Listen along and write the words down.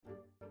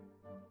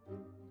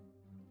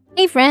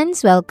Hey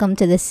friends, welcome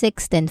to the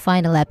sixth and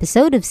final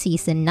episode of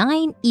season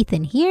 9.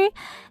 Ethan here.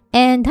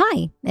 And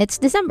hi, it's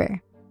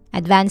December.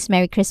 Advance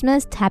Merry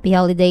Christmas, Happy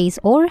Holidays,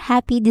 or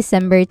Happy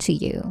December to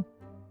you.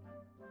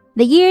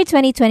 The year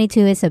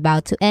 2022 is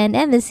about to end,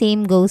 and the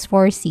same goes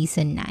for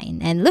season 9.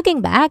 And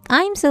looking back,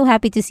 I'm so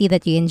happy to see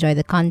that you enjoy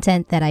the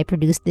content that I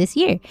produced this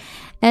year.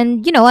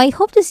 And I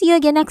hope to see you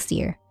again next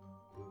year.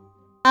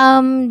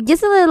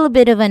 Just a little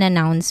bit of an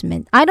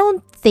announcement. I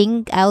don't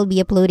think I'll be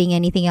uploading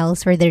anything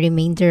else for the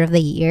remainder of the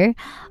year.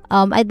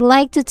 I'd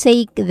like to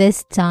take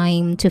this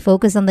time to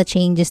focus on the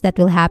changes that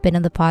will happen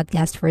on the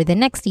podcast for the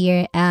next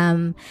year.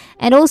 And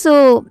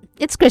also,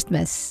 it's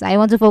Christmas. I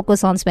want to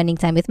focus on spending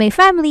time with my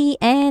family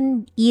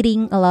and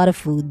eating a lot of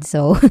food.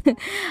 So,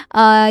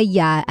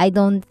 yeah, I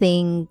don't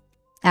think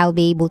I'll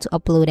be able to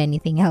upload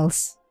anything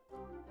else.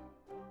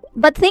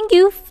 But thank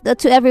you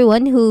to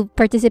everyone who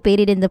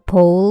participated in the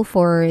poll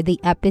for the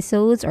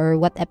episodes or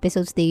what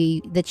episodes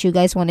that you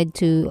guys wanted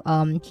to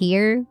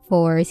hear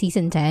for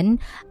season 10.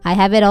 I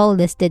have it all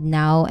listed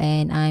now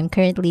and I'm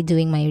currently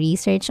doing my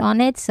research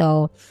on it.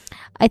 So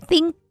I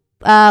think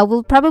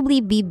we'll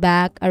probably be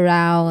back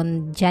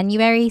around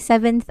January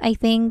 7th, I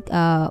think.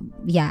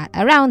 Yeah,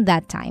 around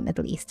that time at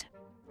least.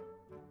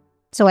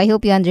 So I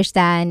hope you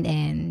understand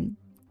and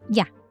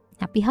yeah,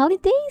 happy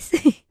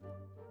holidays.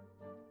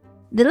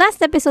 The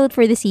last episode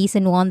for the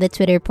season won the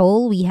Twitter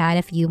poll we had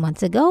a few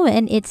months ago,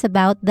 and it's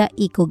about the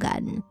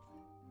Ikugan.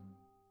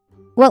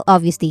 Well,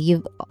 obviously,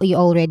 you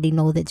already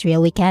know the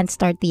drill. We can't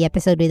start the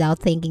episode without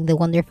thanking the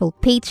wonderful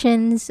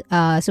patrons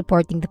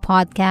supporting the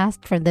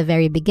podcast from the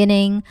very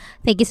beginning.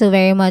 Thank you so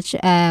very much,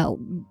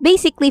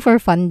 basically for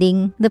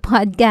funding the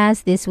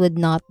podcast. This would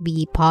not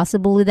be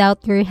possible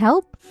without your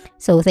help.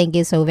 So thank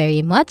you so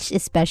very much,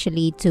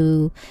 especially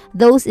to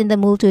those in the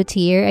multi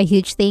tier. A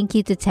huge thank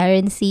you to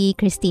Terrence C,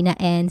 Christina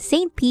N,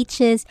 Saint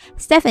Peaches,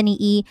 Stephanie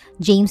E,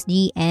 James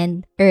G,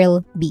 and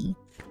Earl B.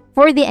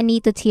 For the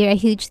Anito tier, a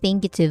huge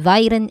thank you to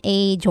Viren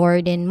A,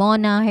 Jordan,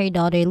 Mona, her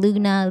daughter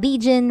Luna,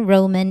 Legion,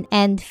 Roman,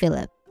 and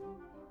Philip.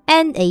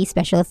 And a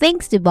special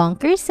thanks to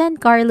Bonkers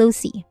and Carlo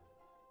C.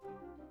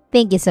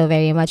 Thank you so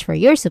very much for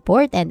your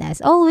support, and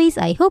as always,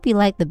 I hope you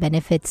like the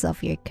benefits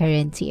of your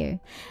current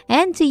tier.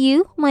 And to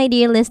you, my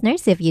dear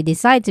listeners, if you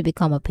decide to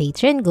become a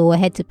patron, go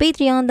ahead to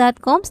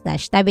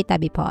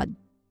patreon.com/tabitabipod.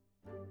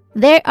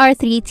 There are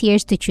 3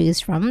 tiers to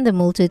choose from: the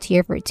Multo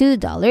tier for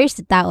 $2,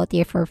 the Tao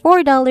tier for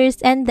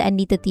 $4, and the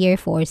Anito tier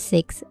for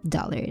 $6.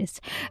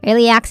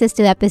 Early access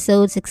to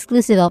episodes,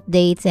 exclusive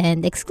updates,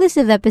 and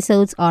exclusive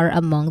episodes are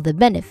among the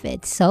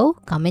benefits,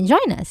 so come and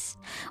join us.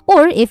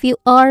 Or if you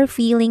are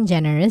feeling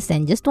generous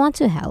and just want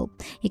to help,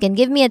 you can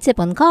give me a tip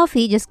on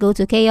coffee. Just go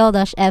to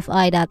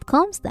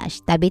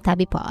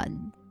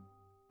kl-fi.com/tabitabipod.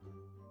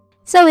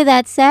 So with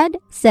that said,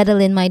 settle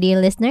in, my dear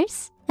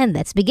listeners, and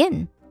let's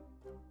begin.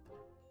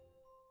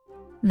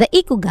 The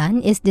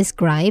Ikugan is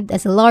described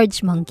as a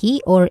large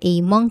monkey or a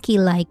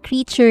monkey-like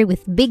creature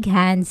with big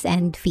hands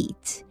and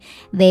feet.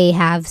 They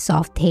have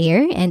soft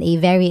hair and a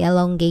very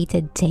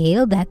elongated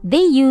tail that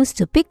they use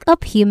to pick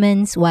up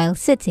humans while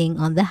sitting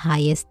on the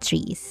highest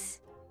trees.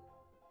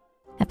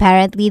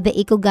 Apparently, the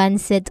Ikugan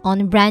sit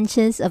on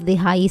branches of the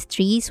highest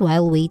trees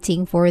while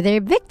waiting for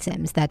their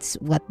victims. That's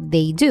what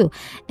they do.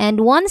 And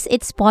once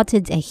it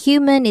spotted a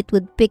human, it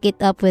would pick it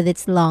up with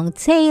its long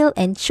tail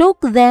and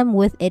choke them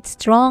with its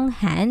strong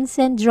hands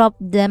and drop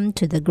them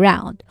to the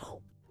ground.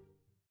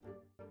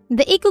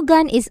 The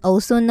Ikugan is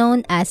also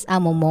known as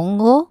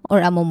Amomongo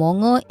or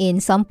Amomongo in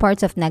some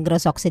parts of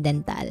Negros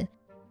Occidental.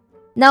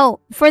 Now,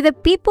 for the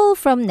people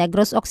from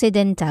Negros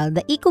Occidental,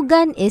 the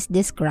Ikugan is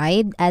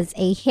described as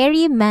a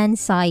hairy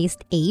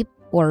man-sized ape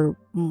or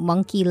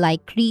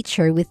monkey-like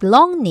creature with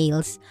long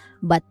nails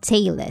but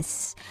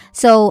tailless.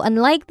 So,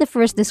 unlike the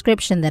first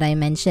description that I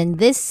mentioned,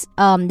 this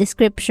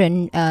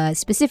description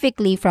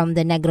specifically from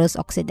the Negros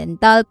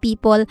Occidental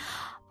people,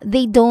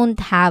 they don't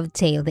have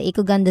tail. The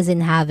Ikugan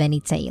doesn't have any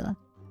tail.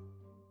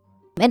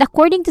 And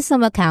according to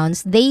some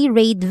accounts, they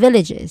raid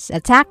villages,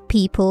 attack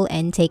people,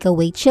 and take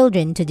away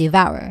children to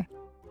devour.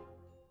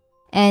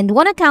 And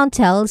one account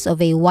tells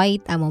of a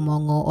white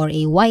Amomongo or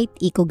a white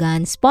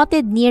Ikugan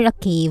spotted near a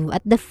cave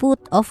at the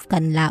foot of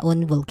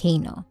Canlaon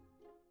volcano.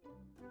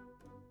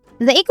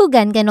 The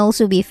Ikugan can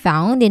also be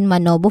found in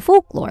Manobo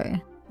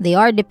folklore. They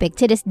are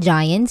depicted as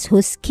giants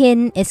whose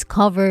skin is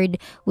covered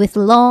with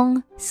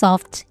long,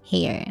 soft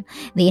hair.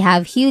 They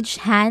have huge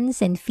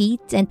hands and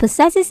feet and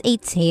possesses a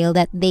tail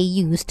that they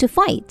use to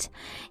fight.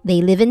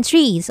 They live in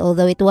trees,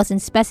 although it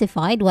wasn't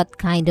specified what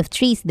kind of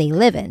trees they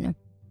live in.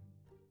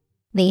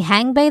 They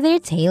hang by their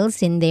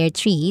tails in their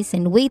trees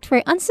and wait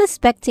for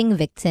unsuspecting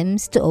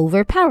victims to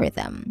overpower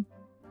them.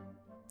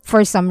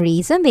 For some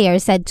reason, they are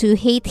said to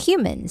hate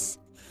humans.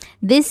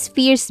 This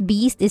fierce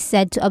beast is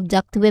said to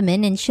abduct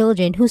women and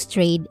children who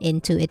strayed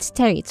into its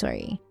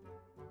territory.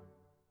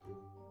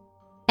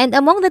 And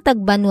among the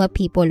Tagbanwa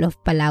people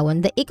of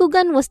Palawan, the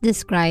Ikugan was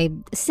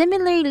described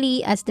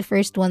similarly as the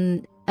first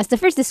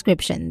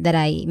description that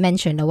I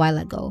mentioned a while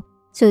ago.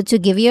 So, to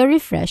give you a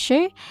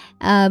refresher,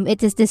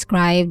 it is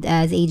described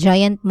as a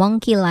giant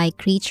monkey like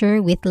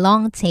creature with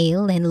long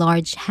tail and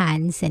large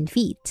hands and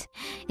feet.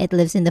 It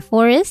lives in the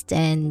forest,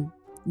 and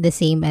the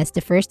same as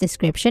the first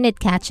description, it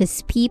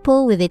catches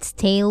people with its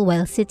tail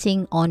while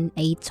sitting on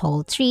a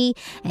tall tree,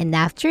 and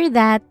after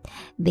that,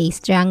 they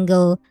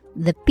strangle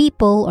the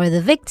people or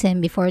the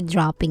victim before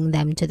dropping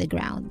them to the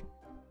ground.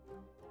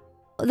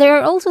 There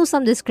are also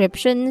some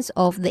descriptions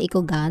of the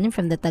Ikugan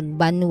from the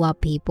Tagbanwa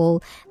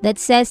people that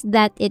says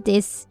that it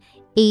is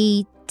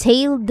a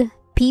tailed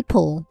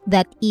people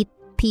that eat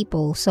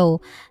people.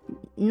 So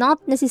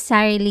not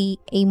necessarily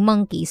a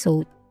monkey.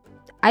 So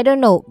I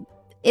don't know.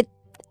 It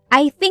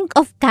I think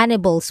of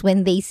cannibals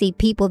when they say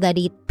people that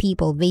eat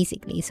people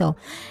basically. So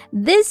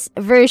this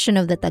version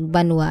of the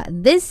Tagbanwa,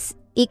 this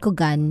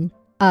Ikugan,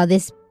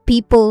 this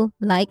people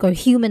like or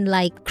human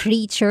like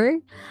creature,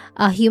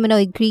 a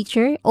humanoid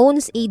creature,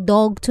 owns a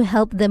dog to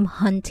help them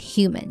hunt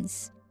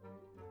humans.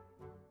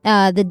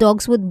 The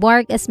dogs would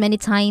bark as many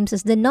times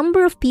as the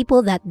number of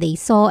people that they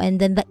saw, and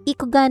then the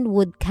Ikugan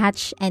would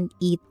catch and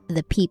eat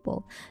the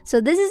people. So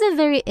this is a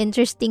very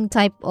interesting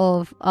type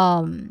of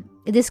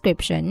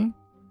description.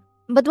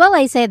 But while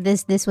I said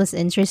this was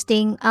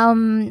interesting,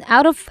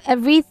 out of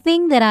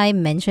everything that I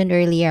mentioned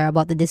earlier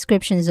about the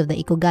descriptions of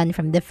the Ikugan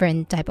from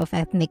different type of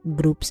ethnic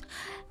groups,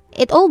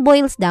 it all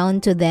boils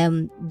down to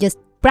them just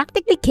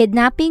practically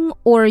kidnapping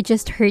or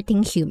just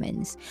hurting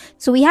humans.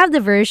 So we have the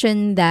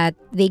version that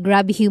they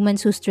grab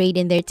humans who strayed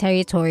in their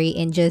territory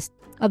and just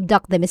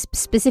abduct them,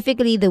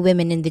 specifically the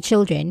women and the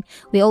children.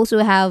 We also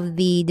have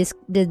the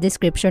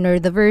description or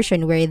the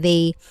version where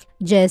they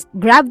just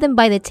grab them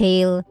by the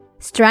tail,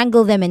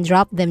 strangle them, and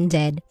drop them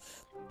dead.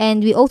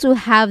 And we also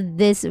have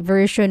this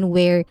version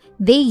where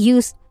they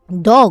use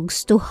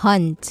dogs to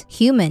hunt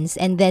humans,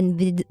 and then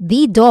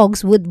the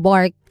dogs would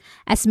bark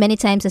as many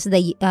times as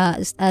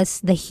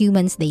the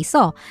humans they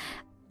saw.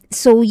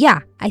 So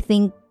yeah, I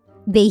think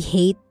they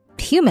hate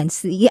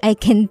humans. I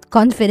can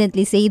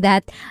confidently say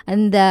that,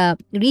 and the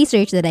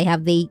research that I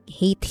have, they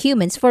hate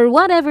humans for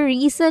whatever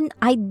reason.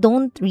 I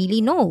don't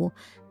really know.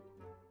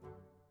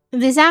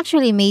 This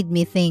actually made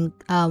me think,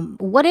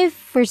 what if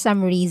for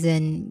some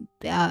reason,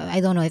 I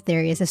don't know if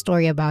there is a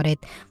story about it,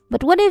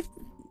 but what if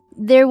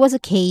there was a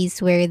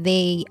case where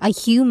a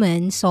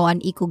human saw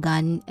an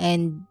Ikugan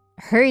and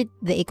hurt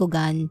the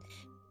Ikugan,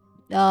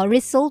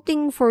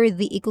 resulting for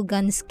the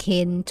Ikugan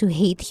skin to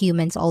hate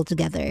humans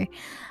altogether.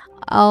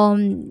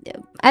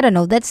 I don't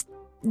know. That's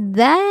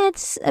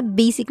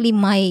basically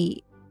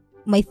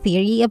my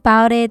theory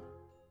about it.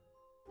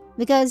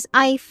 Because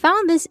I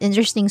found this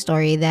interesting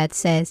story that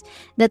says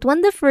that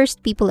when the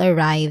first people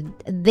arrived,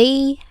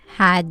 they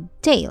had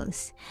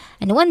tails.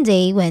 And one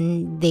day,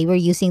 when they were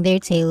using their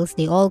tails,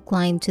 they all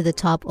climbed to the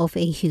top of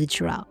a huge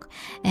rock.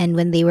 And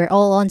when they were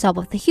all on top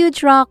of the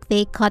huge rock,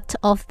 they cut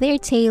off their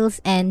tails,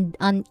 and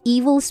an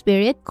evil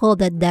spirit called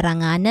the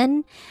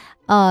Daranganan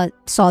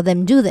saw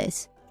them do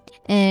this.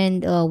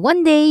 And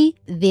one day,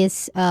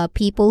 these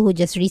people who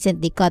just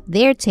recently cut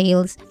their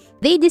tails,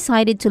 they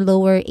decided to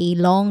lower a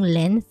long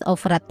length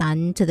of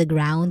rattan to the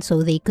ground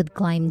so they could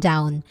climb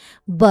down.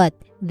 But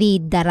the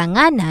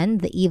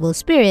Daranganan, the evil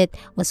spirit,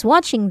 was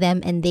watching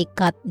them, and they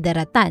cut the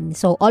rattan.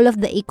 So all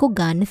of the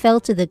Ikugan fell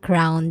to the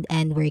ground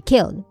and were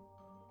killed.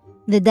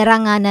 The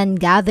Daranganan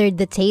gathered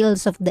the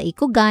tails of the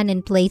Ikugan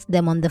and placed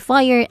them on the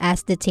fire.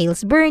 As the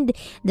tails burned,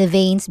 the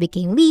veins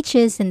became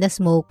leeches and the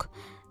smoke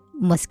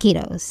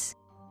mosquitoes.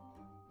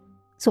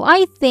 So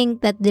I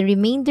think that the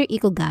remainder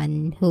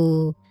Ikugan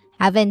who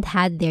haven't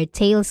had their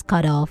tails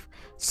cut off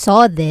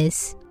saw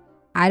this.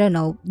 I don't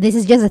know. This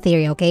is just a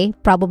theory, okay?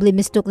 Probably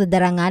mistook the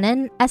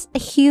Daranganan as a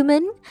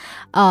human.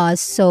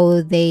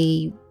 So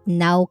they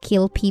now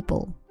kill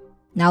people.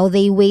 Now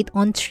they wait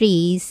on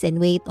trees and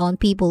wait on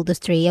people to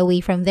stray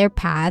away from their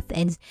path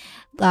and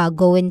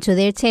go into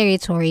their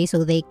territory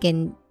so they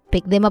can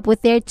pick them up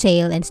with their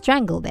tail and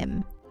strangle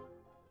them.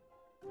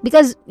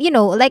 Because,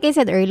 like I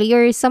said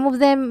earlier,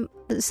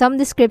 some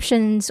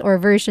descriptions or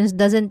versions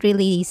doesn't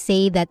really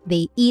say that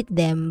they eat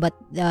them, but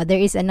there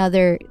is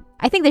another,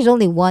 I think there's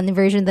only one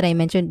version that I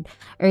mentioned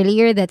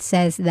earlier that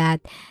says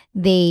that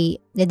they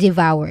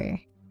devour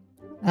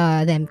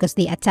them because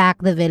they attack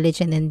the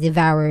village and then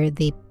devour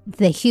the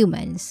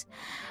humans.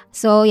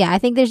 So yeah, I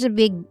think there's a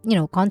big,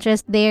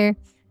 contrast there.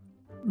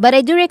 But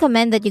I do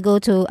recommend that you go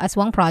to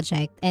Aswang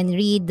Project and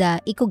read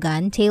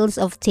Ikugan, Tales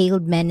of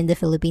Tailed Men in the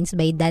Philippines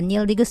by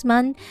Daniel de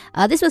Guzman.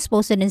 This was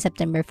posted in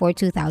September 4,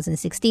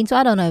 2016. So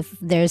I don't know if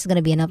there's going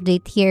to be an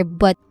update here,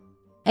 but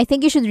I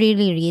think you should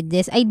really read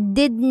this. I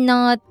don't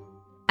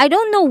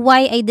know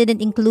why I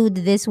didn't include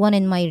this one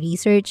in my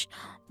research,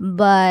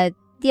 but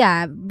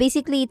yeah,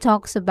 basically it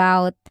talks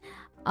about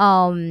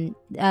in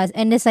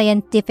the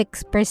scientific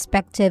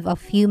perspective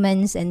of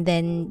humans, and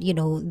then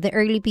the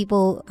early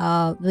people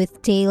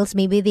with tails,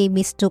 maybe they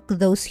mistook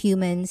those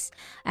humans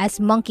as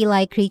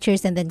monkey-like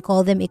creatures and then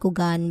call them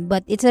Ikugan.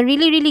 But it's a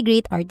really, really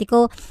great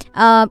article.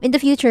 In the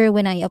future,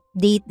 when I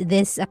update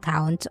this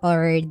account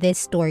or this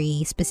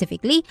story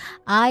specifically,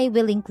 I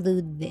will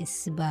include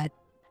this. But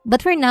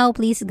But for now,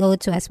 please go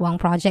to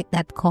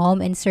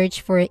aswangproject.com and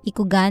search for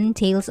Ikugan,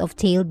 Tales of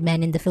Tailed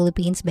Men in the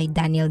Philippines by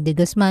Daniel de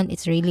Guzman.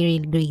 It's really,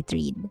 really great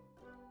read.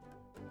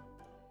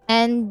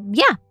 And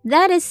yeah,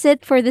 that is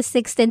it for the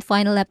sixth and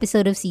final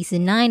episode of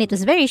season 9. It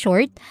was very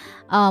short.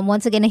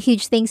 Once again, a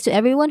huge thanks to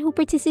everyone who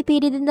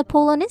participated in the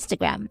poll on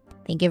Instagram.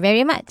 Thank you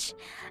very much.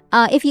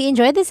 If you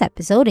enjoyed this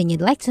episode and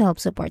you'd like to help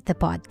support the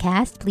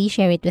podcast, please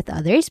share it with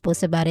others,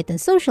 post about it on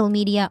social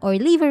media, or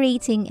leave a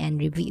rating and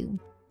review.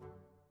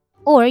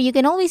 Or you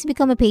can always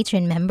become a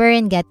Patreon member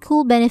and get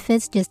cool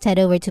benefits. Just head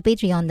over to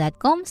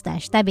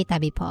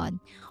patreon.com/tabitabipod.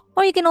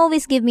 Or you can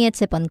always give me a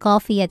tip on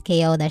coffee at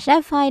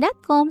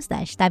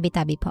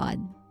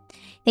ko-fi.com/tabitabipod.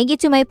 Thank you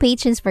to my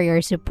patrons for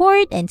your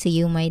support, and to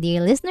you, my dear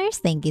listeners,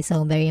 thank you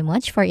so very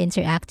much for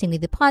interacting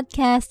with the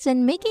podcast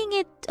and making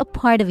it a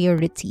part of your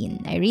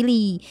routine.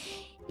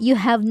 You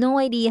have no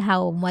idea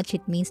how much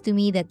it means to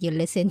me that you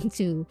listen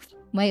to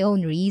my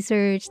own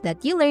research,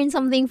 that you learn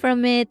something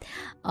from it.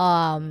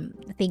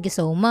 Thank you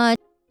so much.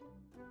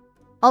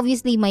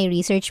 Obviously, my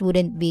research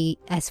wouldn't be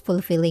as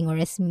fulfilling or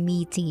as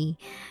meaty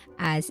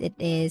as it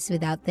is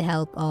without the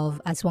help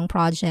of Aswang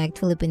Project,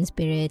 Philippine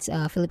Spirits,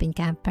 Philippine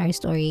Campfire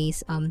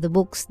Stories, the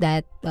books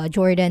that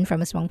Jordan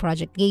from Aswang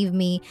Project gave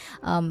me.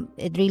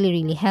 It really,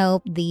 really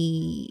helped.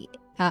 The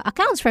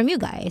accounts from you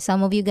guys.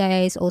 Some of you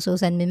guys also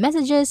send me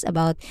messages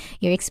about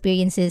your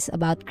experiences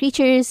about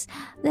creatures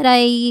that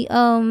I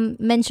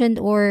mentioned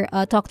or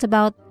talked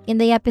about in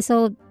the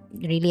episode.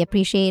 Really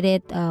appreciate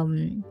it.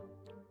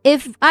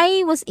 If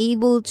I was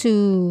able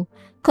to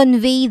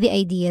convey the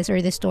ideas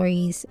or the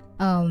stories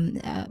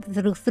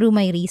through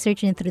my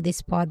research and through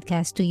this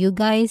podcast to you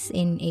guys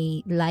in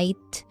a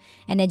light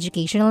and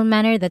educational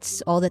manner,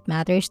 that's all that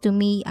matters to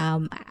me.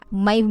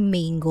 My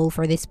main goal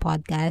for this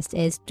podcast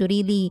is to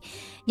really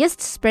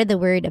just spread the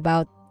word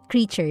about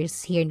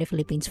creatures here in the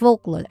Philippines,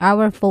 folklore,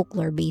 our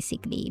folklore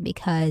basically,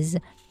 because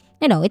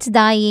it's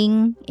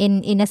dying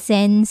in a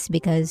sense,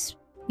 because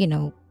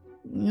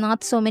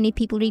not so many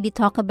people really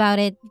talk about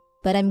it.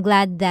 But I'm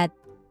glad that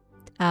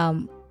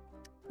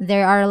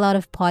there are a lot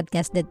of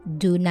podcasts that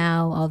do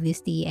now,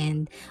 obviously,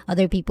 and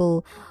other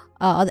people,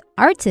 other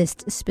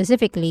artists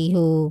specifically,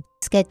 who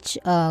sketch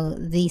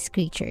these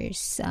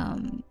creatures.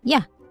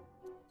 Yeah.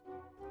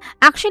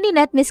 Actually,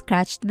 let me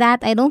scratch that.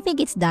 I don't think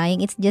it's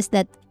dying. It's just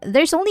that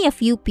there's only a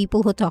few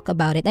people who talk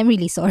about it. I'm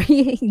really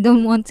sorry. I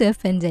don't want to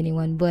offend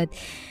anyone. But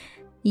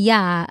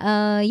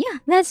yeah,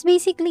 that's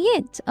basically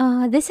it.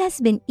 This has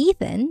been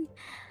Ethan.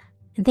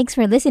 And thanks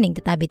for listening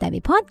to Tabi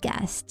Tabi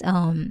Podcast.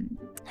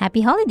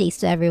 Happy holidays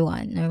to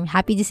everyone. Or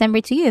happy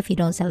December to you if you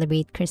don't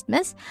celebrate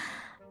Christmas.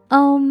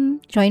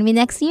 Join me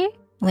next year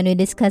when we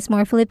discuss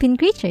more Philippine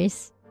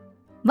creatures.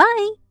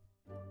 Bye!